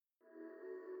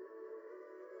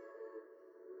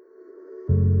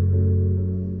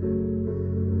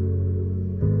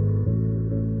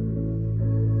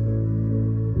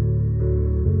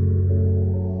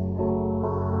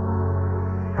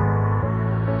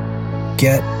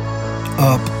Get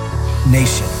Up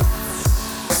Nation.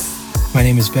 My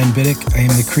name is Ben Biddick. I am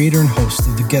the creator and host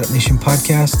of the Get Up Nation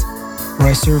podcast, where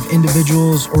I serve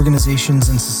individuals, organizations,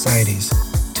 and societies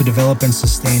to develop and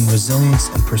sustain resilience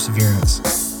and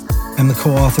perseverance. I'm the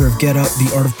co-author of Get Up,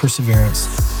 The Art of Perseverance,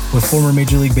 with former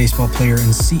Major League Baseball player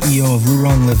and CEO of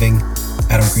Luron Living,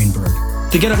 Adam Greenberg.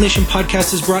 The Get Up Nation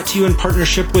podcast is brought to you in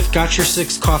partnership with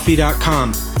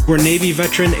GotYourSixCoffee.com, where Navy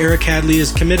veteran Eric Hadley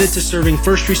is committed to serving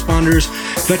first responders,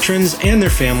 veterans, and their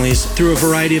families through a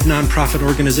variety of nonprofit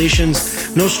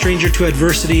organizations. No stranger to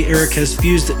adversity, Eric has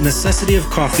fused the necessity of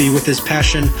coffee with his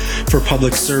passion for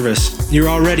public service. You're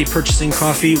already purchasing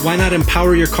coffee. Why not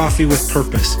empower your coffee with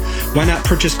purpose? Why not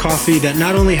purchase coffee that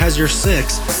not only has your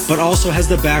six, but also has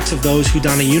the backs of those who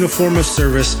don a uniform of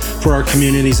service for our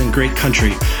communities and great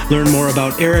country? Learn more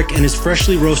about Eric and his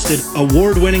freshly roasted,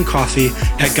 award-winning coffee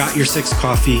at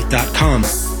GotYourSixCoffee.com.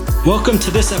 Welcome to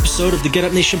this episode of the Get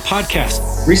Up Nation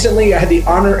podcast. Recently, I had the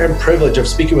honor and privilege of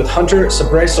speaking with Hunter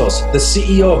Sebresos, the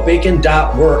CEO of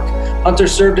Bacon.Work. Hunter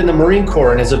served in the Marine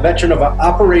Corps and is a veteran of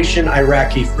Operation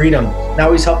Iraqi Freedom.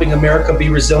 Now he's helping America be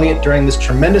resilient during this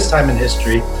tremendous time in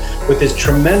history with his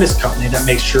tremendous company that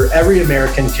makes sure every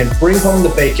American can bring home the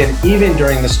bacon even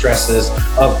during the stresses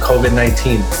of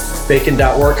COVID-19.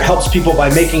 Bacon.Work helps people by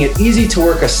making it easy to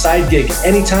work a side gig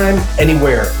anytime,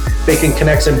 anywhere. Bacon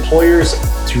connects employers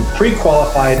to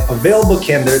pre-qualified, available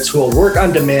candidates who will work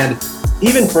on demand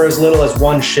even for as little as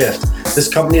one shift.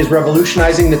 This company is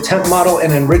revolutionizing the temp model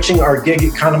and enriching our gig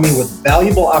economy with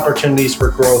valuable opportunities for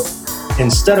growth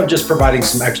instead of just providing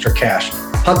some extra cash.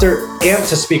 Hunter, amped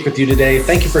to speak with you today.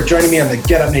 Thank you for joining me on the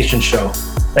Get Up Nation show.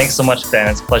 Thanks so much, Ben.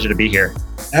 It's a pleasure to be here.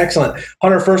 Excellent.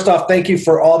 Hunter, first off, thank you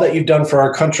for all that you've done for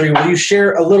our country. Will you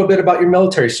share a little bit about your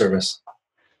military service?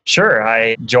 Sure.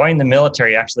 I joined the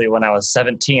military actually when I was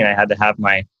 17. I had to have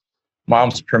my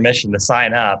mom's permission to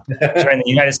sign up. Joined the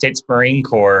United States Marine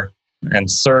Corps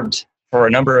and served for a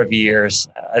number of years.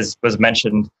 As was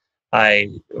mentioned,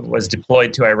 I was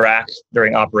deployed to Iraq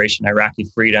during Operation Iraqi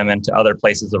Freedom and to other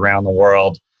places around the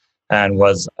world, and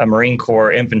was a Marine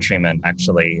Corps infantryman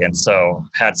actually. And so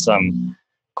had some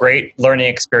great learning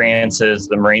experiences.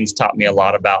 The Marines taught me a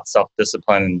lot about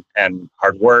self-discipline and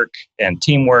hard work and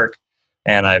teamwork.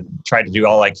 And I've tried to do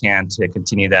all I can to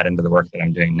continue that into the work that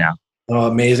I'm doing now. Oh,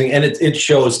 amazing. And it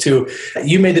shows too.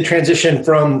 You made the transition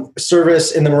from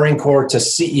service in the Marine Corps to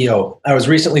CEO. I was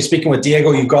recently speaking with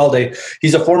Diego Ugalde.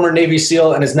 He's a former Navy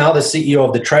SEAL and is now the CEO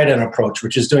of the Trident Approach,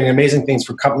 which is doing amazing things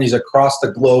for companies across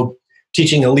the globe,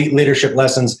 teaching elite leadership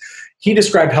lessons. He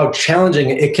described how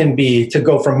challenging it can be to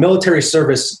go from military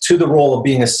service to the role of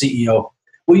being a CEO.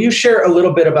 Will you share a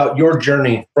little bit about your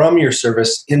journey from your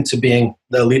service into being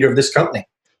the leader of this company?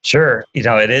 Sure.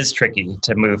 It is tricky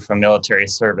to move from military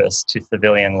service to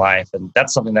civilian life. And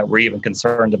that's something that we're even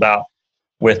concerned about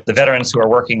with the veterans who are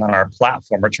working on our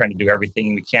platform. We're trying to do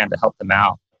everything we can to help them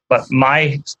out. But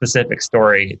my specific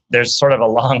story, there's sort of a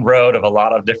long road of a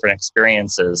lot of different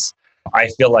experiences. I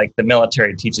feel like the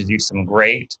military teaches you some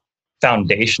great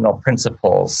foundational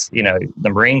principles. The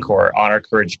Marine Corps, honor,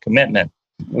 courage, commitment.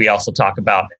 We also talk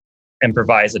about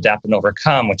improvise, adapt, and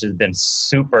overcome, which has been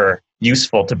super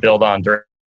useful to build on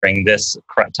during this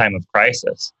time of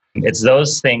crisis. It's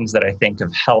those things that I think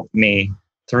have helped me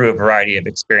through a variety of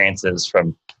experiences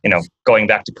from, going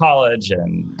back to college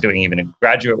and doing even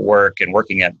graduate work and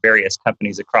working at various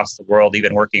companies across the world,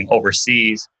 even working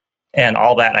overseas. And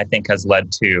all that I think has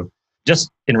led to just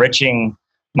enriching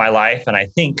my life. And I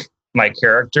think my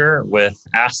character with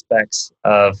aspects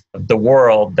of the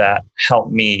world that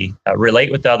help me relate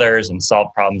with others and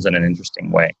solve problems in an interesting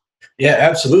way. Yeah,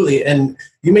 absolutely. And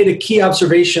you made a key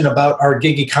observation about our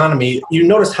gig economy. You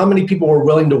noticed how many people were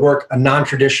willing to work a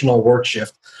non-traditional work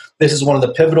shift. This is one of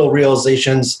the pivotal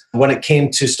realizations when it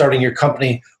came to starting your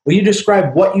company. Will you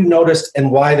describe what you noticed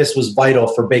and why this was vital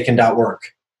for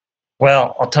Bacon.Work?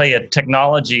 Well, I'll tell you,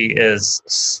 technology is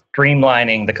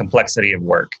streamlining the complexity of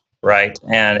work, right?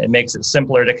 And it makes it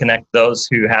simpler to connect those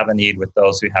who have a need with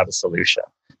those who have a solution.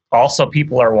 Also,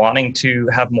 people are wanting to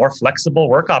have more flexible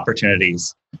work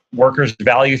opportunities. Workers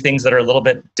value things that are a little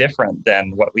bit different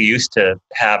than what we used to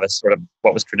have as sort of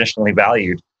what was traditionally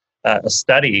valued. A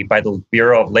study by the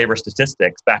Bureau of Labor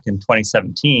Statistics back in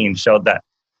 2017 showed that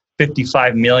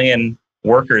 55 million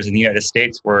workers in the United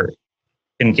States were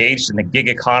engaged in the gig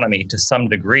economy to some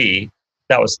degree.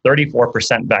 That was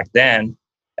 34% back then.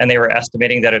 And they were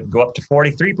estimating that it would go up to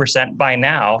 43% by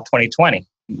now, 2020.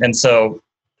 And so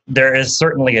there is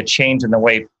certainly a change in the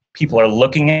way people are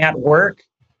looking at work.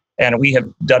 And we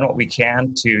have done what we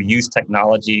can to use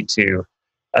technology to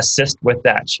assist with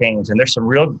that change. And there's some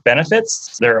real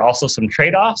benefits. There are also some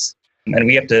trade-offs. And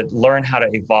we have to learn how to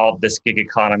evolve this gig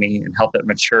economy and help it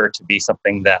mature to be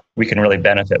something that we can really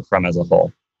benefit from as a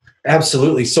whole.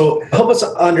 Absolutely. So help us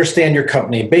understand your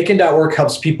company. Bacon.work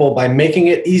helps people by making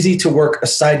it easy to work a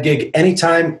side gig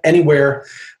anytime, anywhere.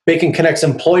 Bacon connects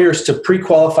employers to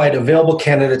pre-qualified available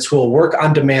candidates who will work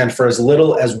on demand for as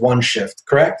little as one shift,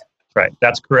 correct? Right.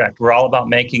 That's correct. We're all about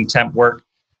making temp work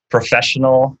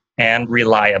professional and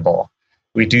reliable.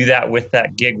 We do that with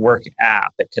that gig work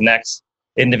app. It connects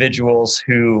individuals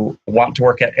who want to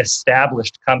work at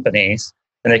established companies,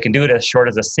 and they can do it as short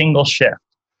as a single shift.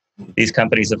 These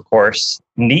companies, of course,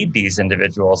 need these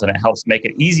individuals, and it helps make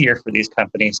it easier for these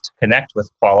companies to connect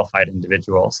with qualified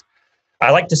individuals.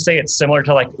 I like to say it's similar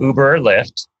to like Uber or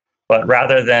Lyft, but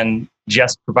rather than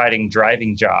just providing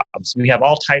driving jobs, we have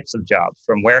all types of jobs,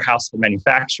 from warehouse to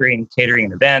manufacturing, catering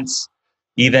and events,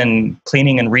 even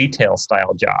cleaning and retail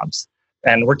style jobs.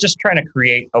 And we're just trying to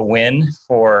create a win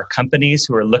for companies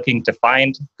who are looking to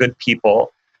find good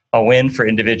people, a win for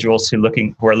individuals who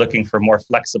are looking for more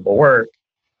flexible work.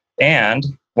 And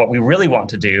what we really want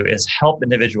to do is help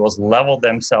individuals level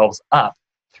themselves up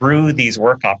through these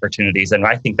work opportunities. And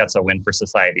I think that's a win for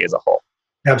society as a whole.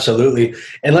 Absolutely.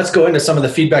 And let's go into some of the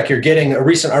feedback you're getting. A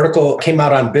recent article came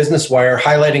out on Business Wire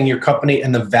highlighting your company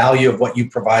and the value of what you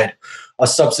provide. A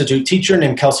substitute teacher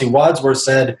named Kelsey Wadsworth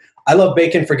said, "I love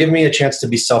Bacon for giving me a chance to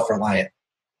be self-reliant.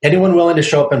 Anyone willing to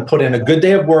show up and put in a good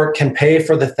day of work can pay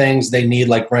for the things they need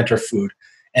like rent or food.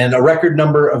 And a record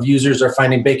number of users are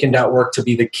finding Bacon.work to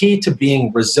be the key to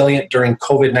being resilient during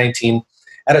COVID-19.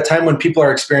 At a time when people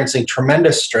are experiencing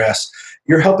tremendous stress,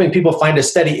 you're helping people find a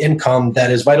steady income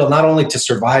that is vital not only to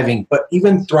surviving, but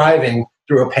even thriving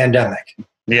through a pandemic."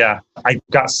 Yeah, I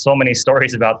got so many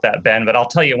stories about that, Ben, but I'll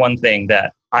tell you one thing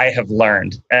that I have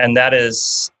learned, and that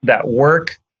is that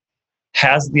work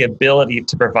has the ability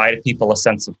to provide people a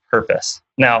sense of purpose.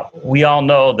 Now, we all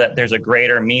know that there's a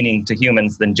greater meaning to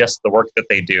humans than just the work that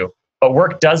they do, but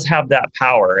work does have that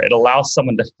power. It allows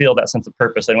someone to feel that sense of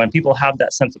purpose. And when people have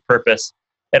that sense of purpose,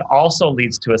 it also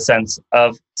leads to a sense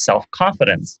of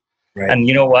self-confidence. Right. And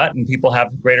you know what? When people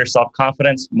have greater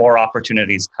self-confidence, more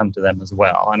opportunities come to them as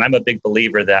well. And I'm a big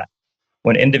believer that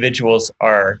when individuals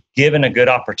are given a good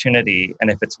opportunity, and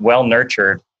if it's well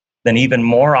nurtured, then even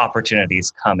more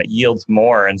opportunities come. It yields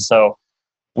more. And so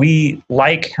we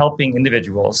like helping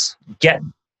individuals get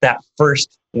that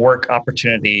first work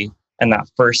opportunity and that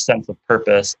first sense of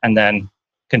purpose, and then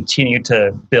continue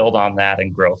to build on that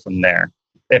and grow from there.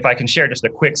 If I can share just a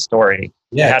quick story,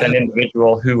 I had an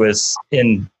individual who was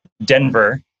in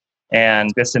Denver,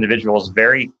 and this individual is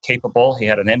very capable. He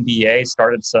had an MBA,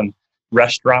 started some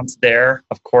restaurants there.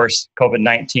 Of course,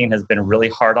 COVID-19 has been really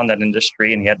hard on that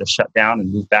industry, and he had to shut down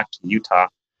and move back to Utah.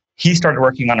 He started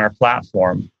working on our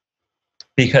platform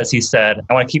because he said,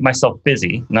 "I want to keep myself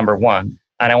busy, number one,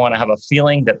 and I want to have a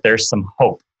feeling that there's some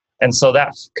hope." And so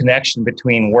that connection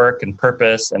between work and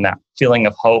purpose and that feeling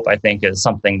of hope, I think, is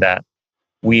something that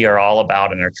we are all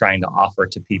about and are trying to offer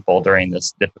to people during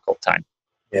this difficult time.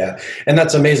 Yeah, and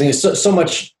that's amazing. So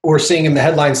much we're seeing in the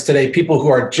headlines today, people who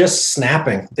are just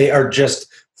snapping. They are just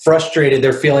frustrated.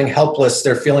 They're feeling helpless.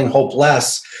 They're feeling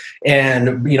hopeless,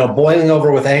 and boiling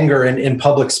over with anger in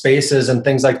public spaces and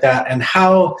things like that. And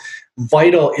how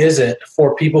vital is it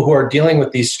for people who are dealing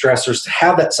with these stressors to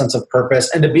have that sense of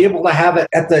purpose and to be able to have it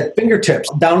at the fingertips?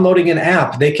 Downloading an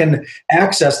app, they can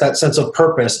access that sense of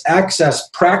purpose, access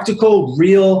practical,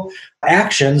 real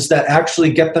actions that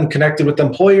actually get them connected with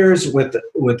employers, with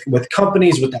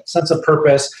companies, with that sense of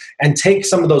purpose, and take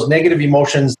some of those negative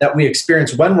emotions that we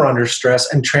experience when we're under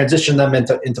stress and transition them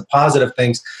into positive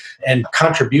things and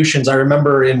contributions. I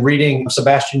remember in reading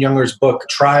Sebastian Junger's book,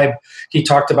 Tribe, he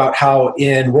talked about how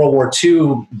in World War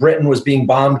II, Britain was being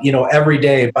bombed, every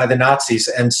day by the Nazis.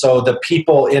 And so the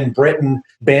people in Britain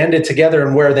banded together,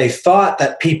 and where they thought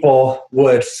that people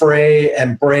would fray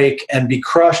and break and be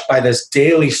crushed by this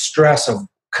daily stress of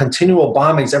continual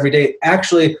bombings every day,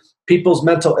 actually people's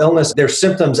mental illness, their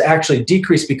symptoms actually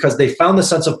decreased because they found the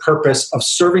sense of purpose of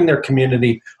serving their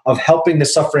community, of helping the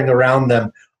suffering around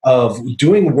them, of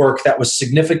doing work that was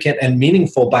significant and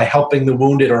meaningful by helping the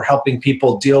wounded or helping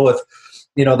people deal with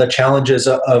the challenges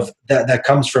of that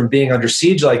comes from being under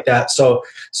siege like that. So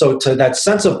to that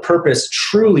sense of purpose,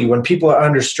 truly, when people are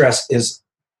under stress, is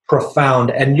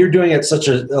profound. And you're doing it at such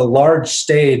a large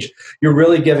stage. You're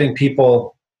really giving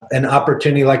people an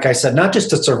opportunity, like I said, not just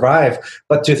to survive,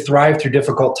 but to thrive through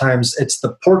difficult times. It's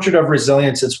the portrait of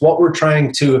resilience. It's what we're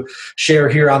trying to share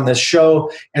here on this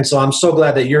show. And so I'm so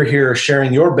glad that you're here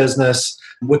sharing your business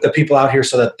with the people out here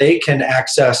so that they can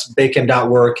access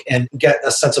bacon.work and get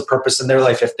a sense of purpose in their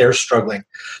life if they're struggling.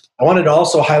 I wanted to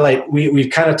also highlight,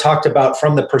 we've kind of talked about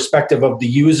from the perspective of the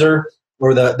user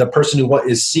or the person who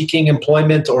is seeking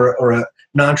employment or a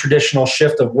non-traditional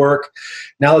shift of work.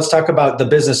 Now let's talk about the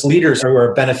business leaders who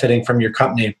are benefiting from your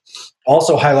company.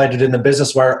 Also highlighted in the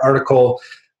Business Wire article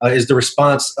is the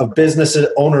response of business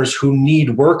owners who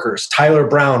need workers. Tyler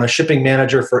Brown, a shipping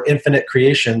manager for Infinite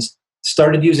Creations,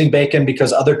 started using Bacon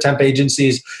because other temp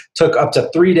agencies took up to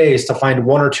 3 days to find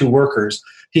 1 or 2 workers.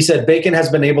 He said Bacon has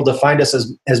been able to find us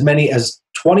as many as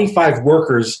 25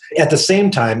 workers at the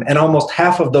same time, and almost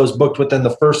half of those booked within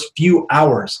the first few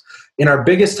hours. In our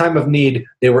biggest time of need,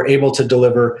 they were able to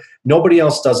deliver. Nobody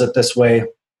else does it this way.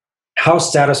 How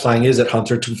satisfying is it,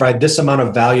 Hunter, to provide this amount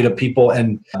of value to people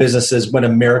and businesses when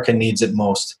America needs it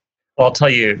most? Well, I'll tell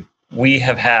you, we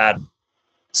have had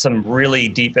some really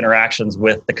deep interactions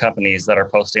with the companies that are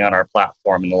posting on our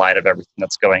platform in light of everything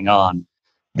that's going on.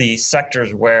 The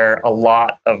sectors where a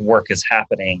lot of work is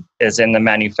happening is in the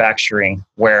manufacturing,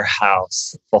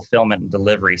 warehouse, fulfillment, and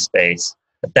delivery space.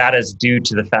 That is due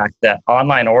to the fact that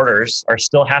online orders are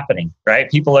still happening, right?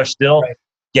 People are still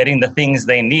getting the things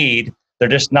they need. They're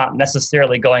just not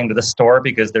necessarily going to the store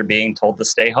because they're being told to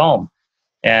stay home.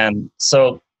 And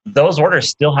so those orders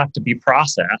still have to be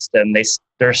processed, and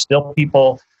there's still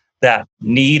people that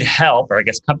need help, or I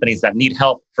guess companies that need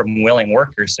help from willing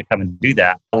workers to come and do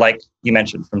that, like you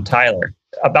mentioned from Tyler.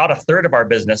 About a third of our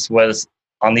business was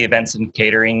on the events and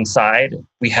catering side.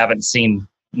 We haven't seen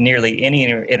nearly any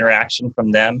interaction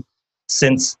from them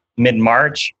since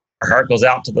mid-March. Our heart goes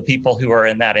out to the people who are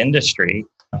in that industry,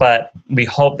 but we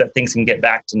hope that things can get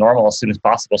back to normal as soon as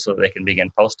possible so that they can begin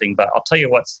posting. But I'll tell you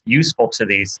what's useful to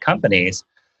these companies,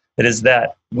 it is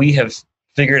that we have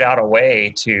figured out a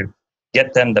way to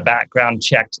get them the background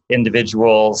checked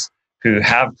individuals who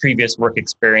have previous work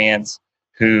experience,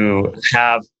 who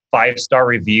have 5-star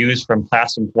reviews from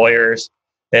past employers.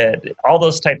 All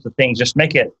those types of things just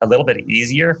make it a little bit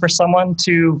easier for someone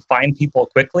to find people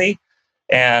quickly.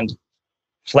 And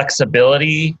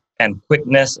flexibility and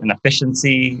quickness and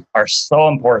efficiency are so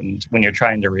important when you're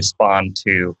trying to respond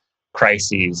to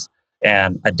crises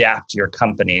and adapt your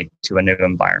company to a new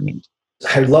environment.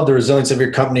 I love the resilience of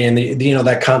your company and the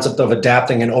that concept of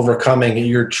adapting and overcoming.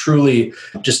 You're truly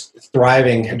just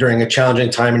thriving during a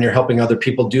challenging time, and you're helping other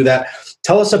people do that.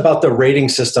 Tell us about the rating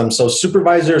system. So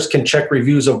supervisors can check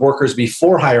reviews of workers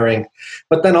before hiring,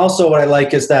 but then also what I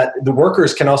like is that the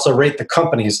workers can also rate the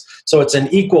companies. So it's an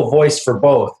equal voice for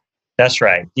both. That's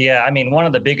right. Yeah. I mean, one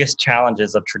of the biggest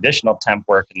challenges of traditional temp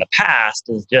work in the past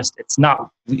is just,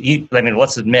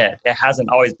 let's admit, it hasn't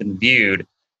always been viewed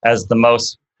as the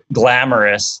most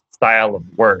glamorous style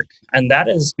of work. And that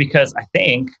is because I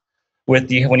think when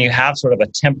you have sort of a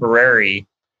temporary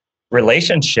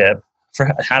relationship,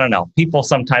 people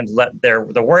sometimes let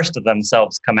the worst of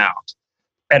themselves come out.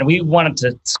 And we wanted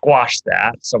to squash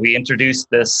that. So we introduced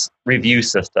this review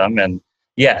system. And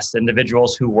yes,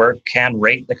 individuals who work can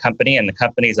rate the company, and the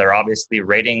companies are obviously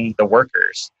rating the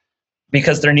workers,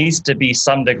 because there needs to be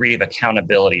some degree of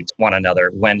accountability to one another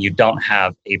when you don't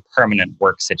have a permanent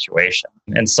work situation.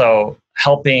 And so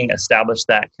helping establish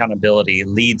that accountability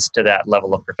leads to that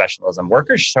level of professionalism.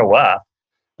 Workers show up,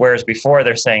 whereas before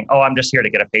they're saying, oh, I'm just here to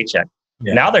get a paycheck.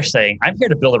 Yeah. Now they're saying, I'm here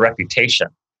to build a reputation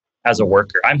as a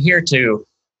worker. I'm here to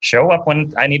show up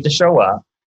when I need to show up,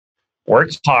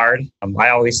 work hard. I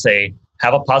always say,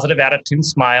 have a positive attitude,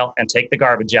 smile, and take the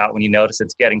garbage out when you notice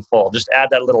it's getting full. Just add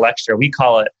that little extra. We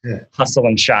call it hustle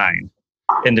and shine.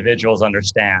 Individuals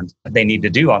understand what they need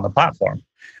to do on the platform.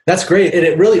 That's great. And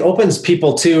it really opens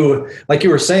people to, like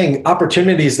you were saying,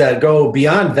 opportunities that go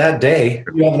beyond that day.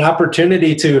 You have an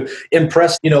opportunity to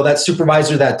impress, that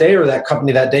supervisor that day or that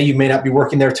company that day. You may not be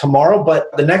working there tomorrow, but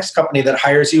the next company that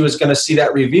hires you is going to see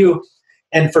that review.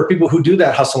 And for people who do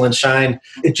that hustle and shine,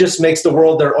 it just makes the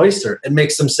world their oyster. It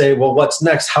makes them say, well, what's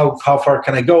next? How far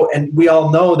can I go? And we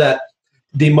all know that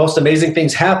the most amazing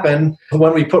things happen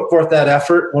when we put forth that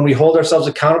effort, when we hold ourselves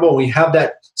accountable, we have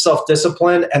that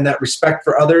self-discipline and that respect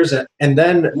for others. And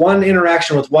then one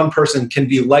interaction with one person can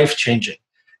be life-changing.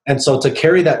 And so to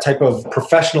carry that type of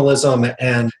professionalism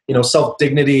and,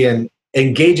 self-dignity and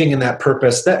engaging in that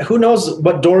purpose, that who knows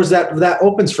what doors that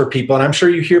opens for people. And I'm sure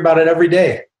you hear about it every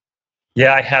day.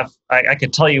 Yeah, I have. I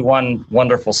could tell you one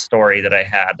wonderful story that I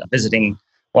had visiting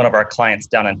one of our clients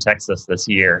down in Texas this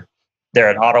year. They're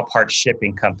an auto parts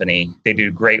shipping company. They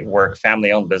do great work,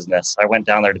 family-owned business. I went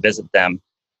down there to visit them,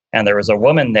 and there was a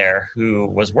woman there who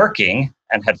was working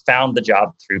and had found the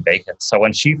job through Bacon. So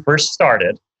when she first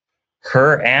started,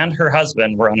 her and her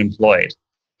husband were unemployed.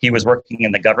 He was working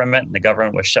in the government, and the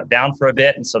government was shut down for a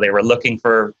bit. And so they were looking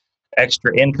for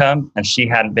extra income, and she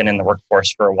hadn't been in the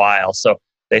workforce for a while. So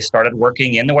they started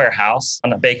working in the warehouse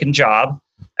on a bacon job.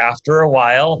 After a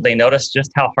while, they noticed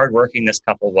just how hardworking this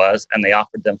couple was, and they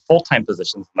offered them full-time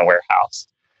positions in the warehouse.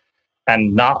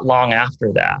 And not long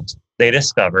after that, they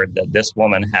discovered that this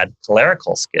woman had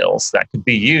clerical skills that could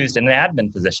be used in an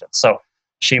admin position. So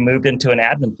she moved into an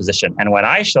admin position. And when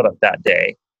I showed up that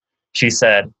day, she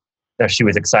said that she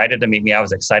was excited to meet me. I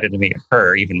was excited to meet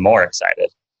her, even more excited.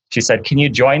 She said, "Can you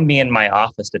join me in my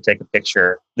office to take a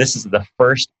picture? This is the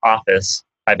first office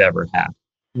I've ever had."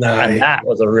 Nice. And that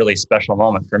was a really special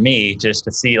moment for me, just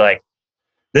to see like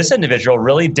this individual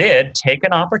really did take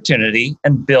an opportunity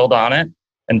and build on it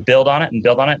and build on it and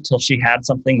build on it until she had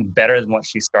something better than what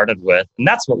she started with. And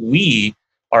that's what we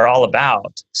are all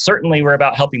about. Certainly, we're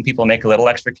about helping people make a little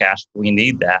extra cash. We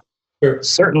need that. Sure.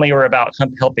 Certainly, we're about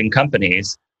helping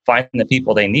companies find the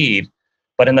people they need.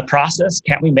 But in the process,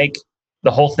 can't we make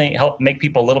the whole thing, help make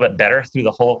people a little bit better through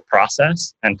the whole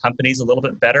process, and companies a little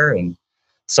bit better? And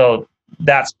so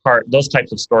that's those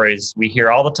types of stories we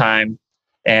hear all the time,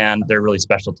 and they're really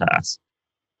special to us.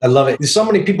 I love it. So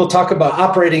many people talk about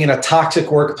operating in a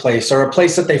toxic workplace, or a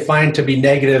place that they find to be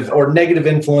negative, or negative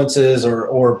influences,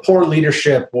 or poor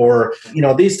leadership, or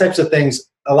these types of things.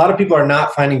 A lot of people are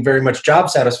not finding very much job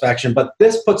satisfaction, but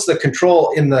this puts the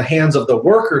control in the hands of the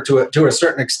worker to a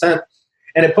certain extent.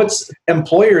 And it puts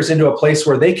employers into a place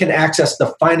where they can access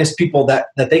the finest people that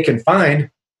they can find.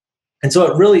 And so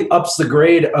it really ups the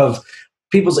grade of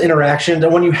people's interaction.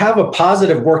 And when you have a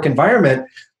positive work environment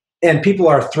and people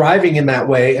are thriving in that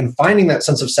way and finding that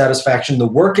sense of satisfaction, the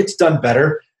work gets done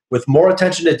better with more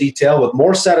attention to detail, with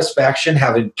more satisfaction,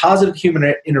 having positive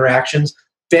human interactions.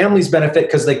 Families benefit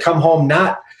because they come home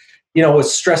not with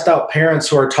stressed out parents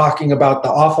who are talking about the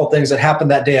awful things that happened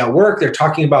that day at work. They're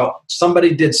talking about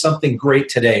somebody did something great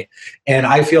today, and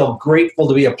I feel grateful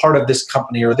to be a part of this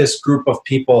company or this group of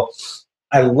people.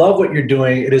 I love what you're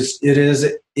doing. It is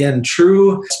in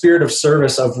true spirit of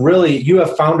service of really, you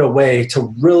have found a way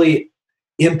to really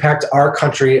impact our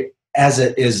country as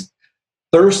it is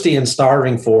thirsty and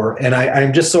starving for. And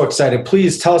I'm just so excited.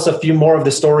 Please tell us a few more of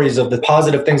the stories of the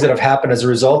positive things that have happened as a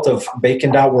result of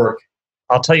Bacon.work.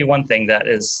 I'll tell you one thing that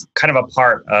is kind of a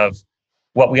part of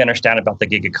what we understand about the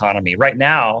gig economy. Right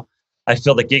now, I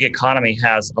feel the gig economy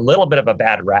has a little bit of a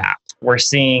bad rap. We're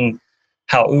seeing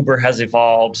how Uber has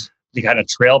evolved. You kind of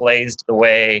trailblazed the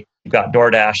way. You've got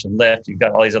DoorDash and Lyft. You've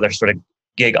got all these other sort of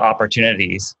gig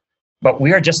opportunities. But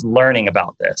we are just learning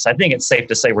about this. I think it's safe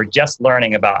to say we're just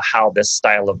learning about how this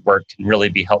style of work can really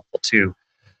be helpful to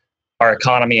our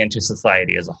economy and to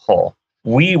society as a whole.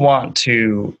 We want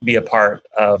to be a part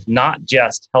of not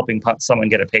just helping someone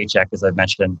get a paycheck, as I've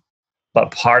mentioned, but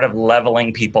part of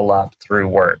leveling people up through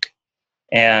work.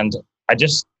 And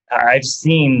I've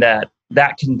seen that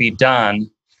can be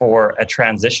done for a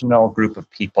transitional group of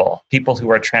people who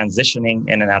are transitioning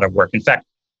in and out of work. In fact,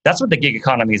 that's what the gig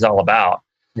economy is all about,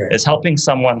 right? Is helping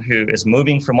someone who is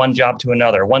moving from one job to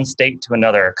another, one state to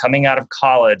another, coming out of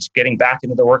college, getting back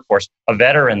into the workforce, a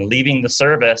veteran leaving the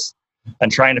service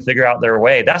and trying to figure out their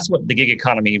way. That's what the gig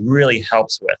economy really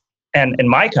helps with. And in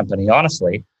my company,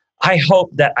 honestly, I hope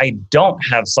that I don't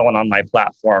have someone on my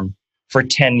platform for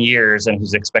 10 years and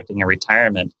who's expecting a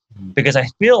retirement, because I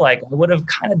feel like I would have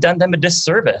kind of done them a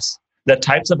disservice. The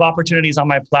types of opportunities on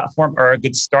my platform are a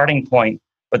good starting point,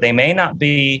 but they may not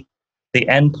be the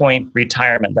endpoint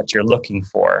retirement that you're looking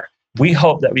for. We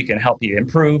hope that we can help you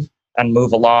improve and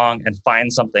move along and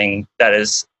find something that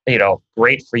is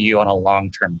great for you on a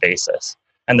long-term basis.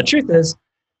 And the truth is,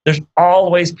 there's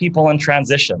always people in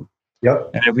transition.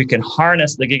 Yep. And if we can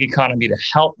harness the gig economy to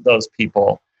help those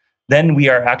people, then we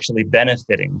are actually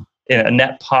benefiting in a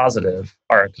net positive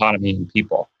our economy and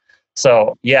people.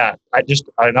 So yeah,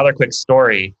 another quick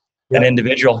story. Yep. An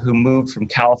individual who moved from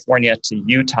California to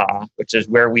Utah, which is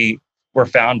where we were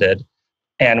founded.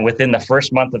 And within the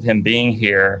first month of him being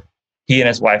here, he and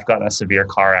his wife got in a severe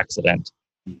car accident.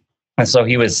 And so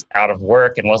he was out of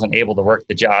work and wasn't able to work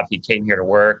the job. He came here to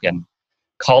work and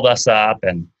called us up.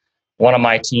 And one of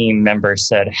my team members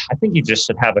said, "I think you just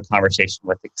should have a conversation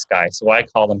with this guy." So I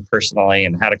called him personally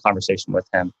and had a conversation with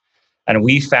him. And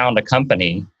we found a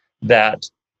company that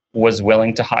was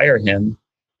willing to hire him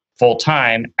full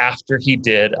time after he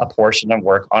did a portion of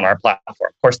work on our platform.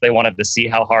 Of course, they wanted to see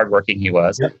how hardworking he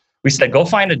was. Yep. We said, "Go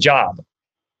find a job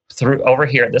over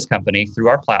here at this company through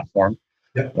our platform.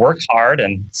 Yep. Work hard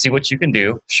and see what you can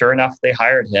do." Sure enough, they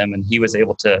hired him, and he was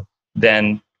able to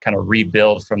then kind of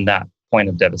rebuild from that point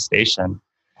of devastation.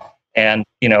 And,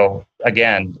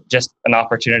 again, just an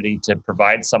opportunity to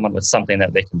provide someone with something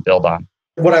that they can build on.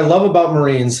 What I love about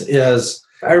Marines is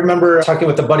I remember talking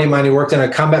with a buddy of mine who worked in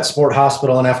a combat sport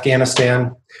hospital in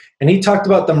Afghanistan, and he talked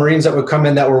about the Marines that would come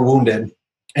in that were wounded.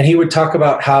 And he would talk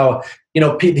about how,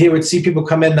 he would see people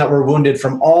come in that were wounded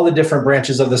from all the different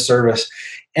branches of the service.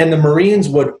 And the Marines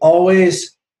would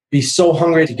always be so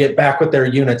hungry to get back with their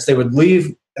units. They would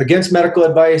leave against medical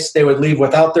advice. They would leave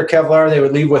without their Kevlar. They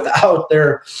would leave without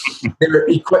their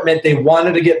equipment. They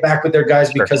wanted to get back with their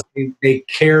guys because they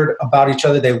cared about each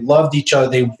other. They loved each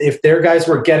other. If their guys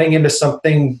were getting into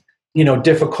something,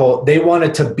 difficult, they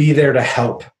wanted to be there to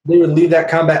help. They would leave that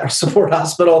combat support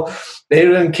hospital. They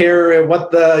didn't care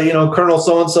what the, Colonel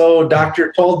so-and-so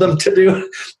doctor told them to do.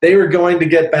 They were going to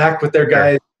get back with their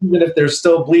guys, even if they're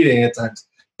still bleeding at times.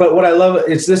 But what I love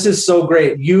is this is so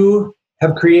great. You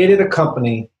have created a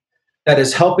company that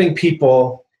is helping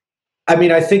people. I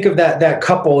mean, I think of that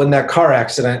couple in that car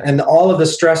accident and all of the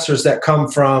stressors that come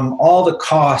from all the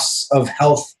costs of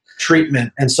health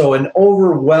treatment. And so an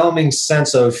overwhelming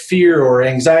sense of fear or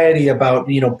anxiety about,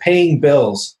 paying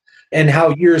bills, and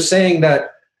how you're saying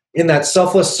that in that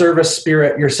selfless service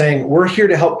spirit, you're saying, we're here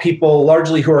to help people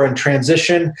largely who are in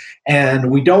transition,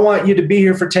 and we don't want you to be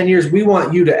here for 10 years. We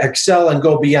want you to excel and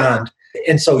go beyond.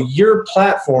 And so your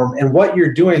platform and what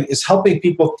you're doing is helping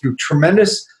people through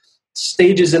tremendous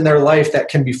stages in their life that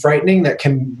can be frightening, that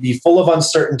can be full of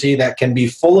uncertainty, that can be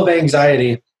full of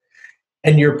anxiety.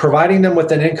 And you're providing them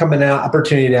with an income and an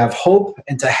opportunity to have hope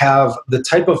and to have the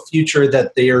type of future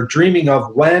that they are dreaming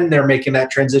of when they're making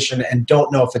that transition and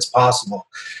don't know if it's possible.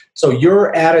 So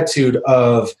your attitude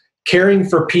of caring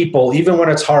for people, even when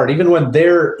it's hard, even when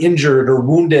they're injured or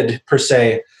wounded per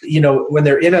se, when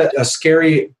they're in a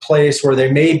scary place where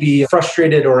they may be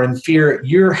frustrated or in fear,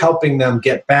 you're helping them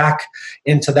get back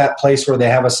into that place where they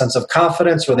have a sense of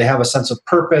confidence, where they have a sense of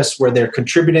purpose, where they're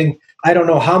contributing. I don't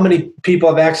know how many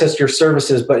people have accessed your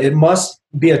services, but it must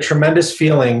be a tremendous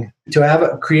feeling to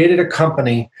have created a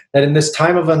company that in this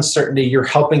time of uncertainty, you're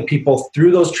helping people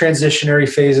through those transitionary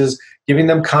phases, giving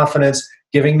them confidence,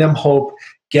 giving them hope,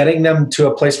 getting them to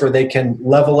a place where they can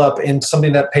level up into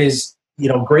something that pays,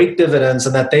 great dividends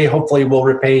and that they hopefully will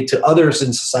repay to others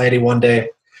in society one day.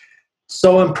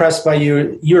 So impressed by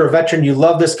you. You're a veteran. You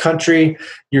love this country.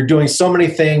 You're doing so many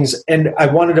things. And I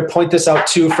wanted to point this out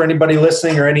too for anybody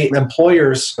listening or any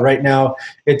employers right now.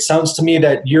 It sounds to me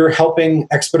that you're helping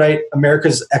expedite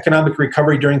America's economic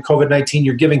recovery during COVID-19.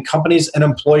 You're giving companies and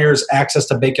employers access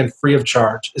to bacon free of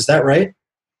charge. Is that right?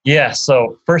 Yeah.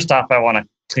 So first off, I want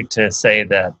to say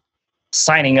that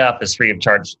signing up is free of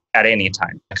charge at any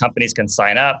time. Companies can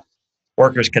sign up.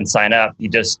 Workers can sign up. You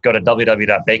just go to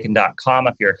www.bacon.com.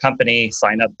 If you're a company,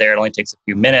 sign up there. It only takes a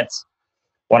few minutes.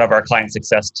 One of our client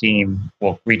success team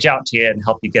will reach out to you and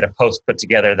help you get a post put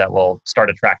together that will start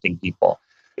attracting people.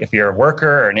 If you're a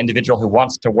worker or an individual who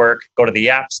wants to work, go to the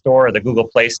App Store or the Google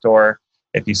Play Store.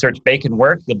 If you search Bacon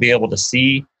Work, you'll be able to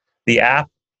see the app,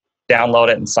 download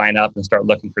it, and sign up and start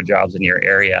looking for jobs in your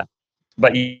area.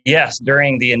 But yes,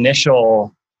 during the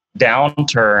initial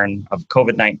downturn of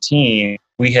COVID-19,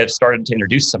 we have started to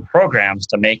introduce some programs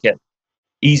to make it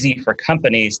easy for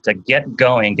companies to get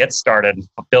going, get started,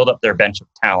 and build up their bench of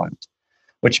talent,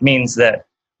 which means that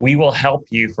we will help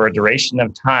you for a duration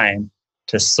of time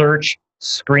to search,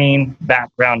 screen,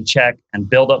 background check, and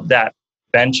build up that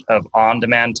bench of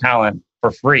on-demand talent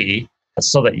for free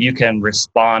so that you can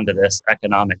respond to this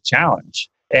economic challenge.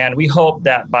 And we hope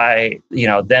that by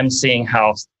them seeing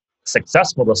how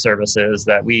successful the service is,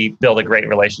 that we build a great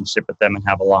relationship with them and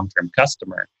have a long-term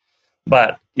customer.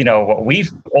 But what we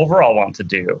overall want to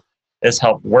do is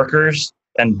help workers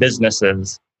and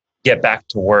businesses get back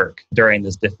to work during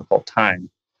this difficult time.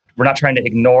 We're not trying to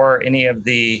ignore any of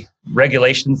the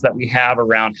regulations that we have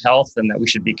around health and that we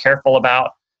should be careful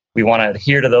about. We want to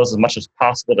adhere to those as much as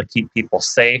possible to keep people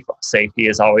safe. Safety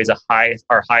is always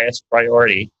our highest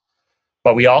priority.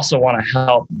 But we also want to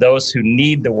help those who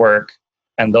need the work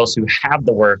and those who have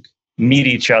the work meet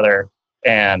each other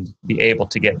and be able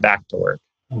to get back to work.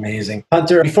 Amazing.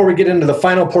 Hunter, before we get into the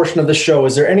final portion of the show,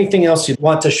 is there anything else you'd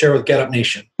want to share with Get Up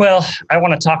Nation? Well, I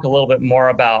want to talk a little bit more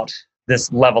about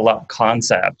this level up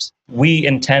concept. We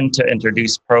intend to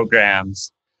introduce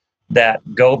programs that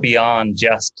go beyond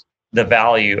just the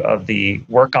value of the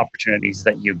work opportunities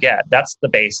that you get. That's the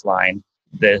baseline.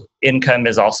 The income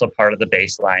is also part of the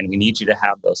baseline. We need you to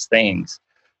have those things.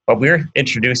 But we're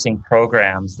introducing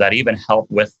programs that even help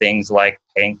with things like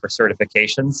paying for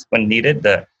certifications when needed,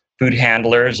 the food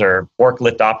handlers or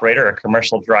forklift operator or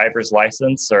commercial driver's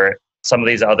license or some of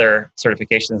these other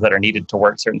certifications that are needed to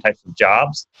work certain types of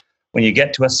jobs. When you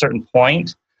get to a certain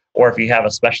point, or if you have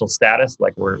a special status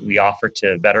like we offer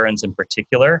to veterans in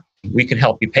particular, we can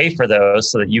help you pay for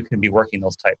those so that you can be working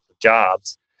those types of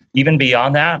jobs. Even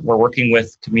beyond that, we're working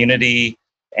with community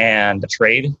and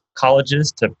trade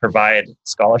colleges to provide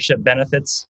scholarship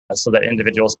benefits so that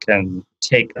individuals can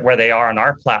take where they are on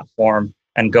our platform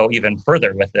and go even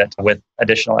further with it with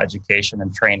additional education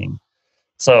and training.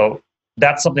 So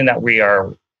that's something that we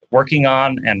are working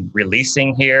on and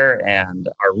releasing here and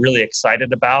are really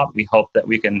excited about. We hope that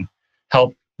we can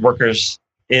help workers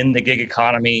in the gig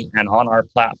economy and on our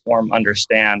platform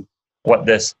understand what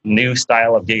this new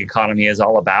style of gig economy is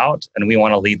all about. And we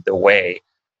want to lead the way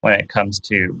when it comes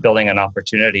to building an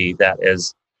opportunity that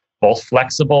is both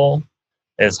flexible,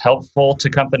 is helpful to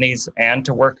companies and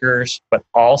to workers, but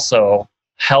also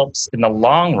helps in the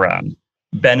long run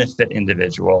benefit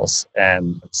individuals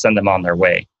and send them on their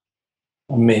way.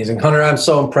 Amazing. Hunter, I'm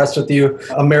so impressed with you.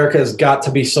 America has got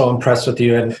to be so impressed with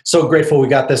you and so grateful we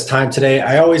got this time today.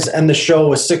 I always end the show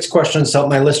with 6 questions to help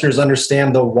my listeners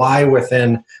understand the why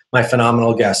within my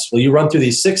phenomenal guests. Will you run through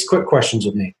these 6 quick questions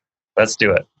with me? Let's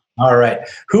do it. All right.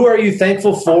 Who are you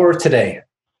thankful for today?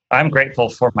 I'm grateful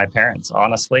for my parents,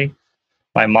 honestly.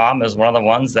 My mom is one of the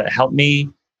ones that helped me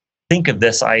think of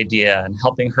this idea and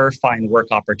helping her find work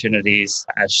opportunities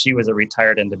as she was a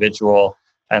retired individual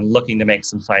and looking to make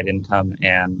some side income.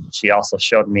 And she also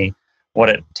showed me what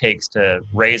it takes to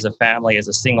raise a family as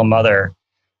a single mother.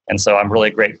 And so I'm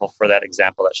really grateful for that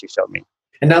example that she showed me.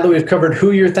 And now that we've covered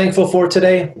who you're thankful for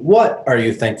today, what are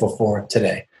you thankful for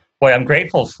today? Boy, I'm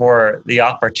grateful for the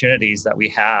opportunities that we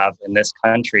have in this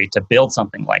country to build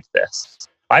something like this.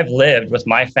 I've lived with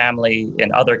my family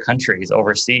in other countries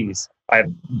overseas.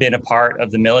 I've been a part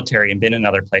of the military and been in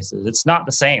other places. It's not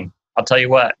the same. I'll tell you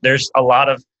what, there's a lot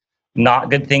of not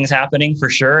good things happening for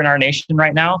sure in our nation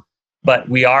right now, but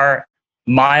we are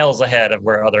miles ahead of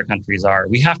where other countries are.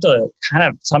 We have to kind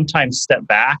of sometimes step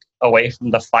back away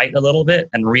from the fight a little bit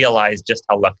and realize just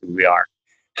how lucky we are.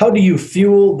 How do you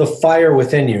fuel the fire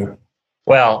within you?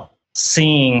 Well,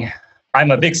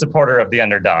 I'm a big supporter of the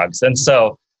underdogs. And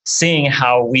so seeing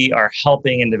how we are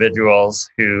helping individuals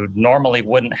who normally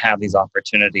wouldn't have these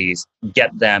opportunities,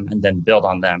 get them and then build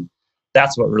on them,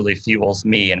 that's what really fuels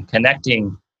me. And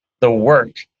connecting the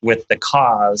work with the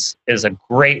cause is a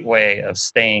great way of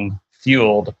staying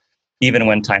fueled even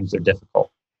when times are difficult.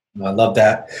 I love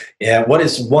that. Yeah. What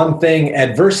is one thing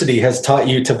adversity has taught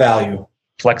you to value?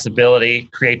 Flexibility,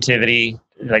 creativity,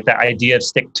 like that idea of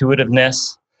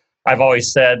stick-to-itiveness. I've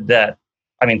always said that,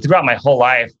 throughout my whole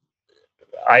life,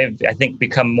 I think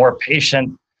become more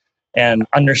patient and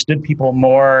understood people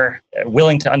more,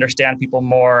 willing to understand people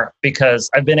more because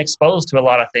I've been exposed to a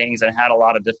lot of things and had a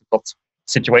lot of difficult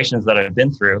situations that I've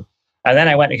been through. And then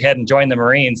I went ahead and joined the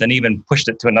Marines and even pushed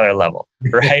it to another level,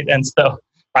 right? And so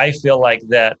I feel like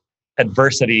that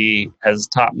adversity has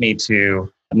taught me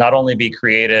to not only be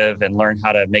creative and learn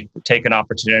how to take an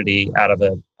opportunity out of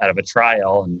a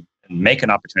trial and make an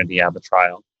opportunity out of a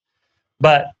trial,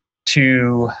 but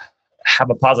to have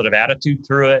a positive attitude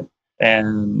through it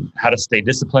and how to stay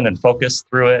disciplined and focused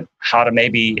through it, how to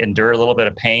maybe endure a little bit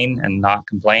of pain and not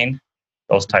complain,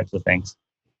 those types of things.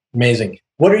 Amazing.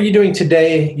 What are you doing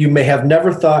today you may have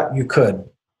never thought you could?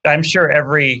 I'm sure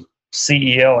every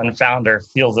CEO and founder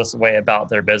feels this way about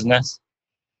their business,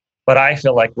 but I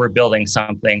feel like we're building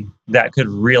something that could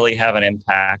really have an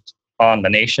impact on the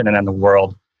nation and on the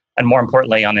world, and more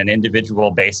importantly, on an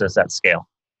individual basis at scale.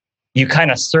 You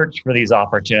kind of search for these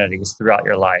opportunities throughout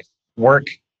your life. Work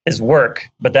is work,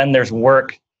 but then there's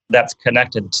work that's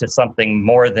connected to something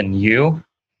more than you.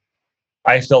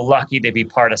 I feel lucky to be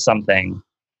part of something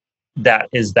that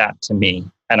is that to me.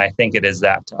 And I think it is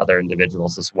that to other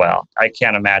individuals as well. I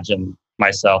can't imagine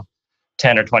myself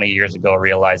 10 or 20 years ago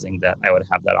realizing that I would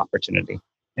have that opportunity.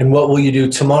 And what will you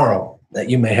do tomorrow that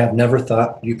you may have never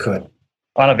thought you could?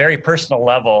 On a very personal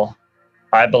level,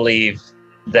 I believe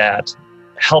that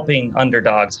helping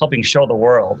underdogs, helping show the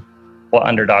world what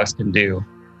underdogs can do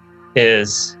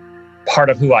is part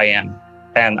of who I am.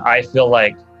 And I feel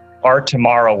like our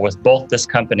tomorrow with both this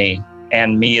company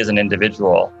and me as an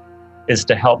individual is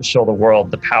to help show the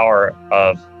world the power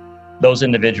of those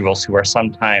individuals who are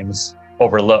sometimes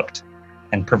overlooked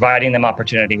and providing them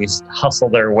opportunities to hustle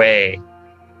their way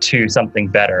to something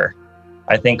better.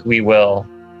 I think we will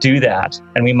do that,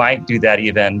 and we might do that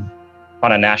even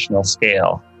on a national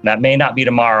scale. That may not be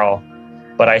tomorrow,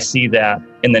 but I see that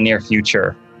in the near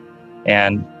future.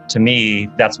 And to me,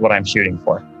 that's what I'm shooting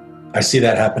for. I see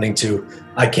that happening too.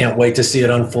 I can't wait to see it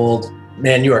unfold.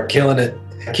 Man, you are killing it.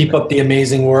 Keep up the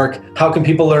amazing work. How can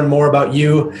people learn more about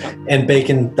you and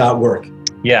bacon.work?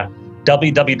 Yeah,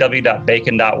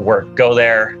 www.bacon.work. Go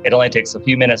there. It only takes a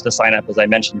few minutes to sign up, as I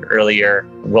mentioned earlier.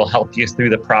 We'll help you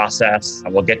through the process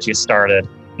and we'll get you started.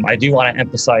 I do want to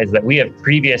emphasize that we have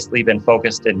previously been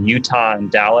focused in Utah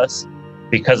and Dallas.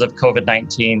 Because of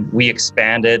COVID-19, we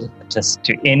expanded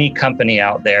to any company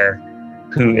out there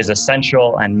who is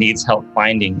essential and needs help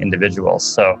finding individuals.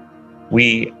 So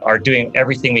we are doing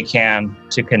everything we can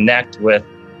to connect with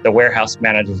the warehouse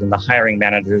managers and the hiring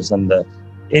managers and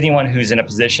anyone who's in a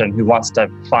position who wants to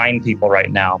find people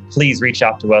right now. Please reach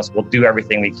out to us. We'll do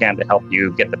everything we can to help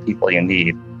you get the people you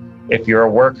need. If you're a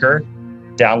worker,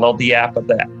 download the app at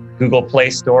the Google Play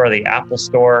Store or the Apple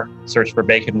Store, search for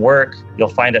Bacon Work. You'll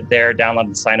find it there, download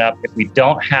and sign up. If we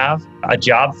don't have a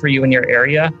job for you in your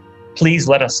area, please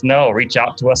let us know. Reach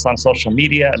out to us on social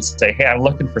media and say, hey, I'm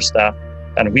looking for stuff.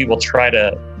 And we will try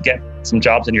to get some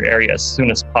jobs in your area as soon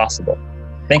as possible.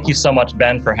 Thank you so much,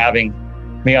 Ben, for having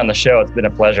me on the show. It's been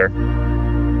a pleasure.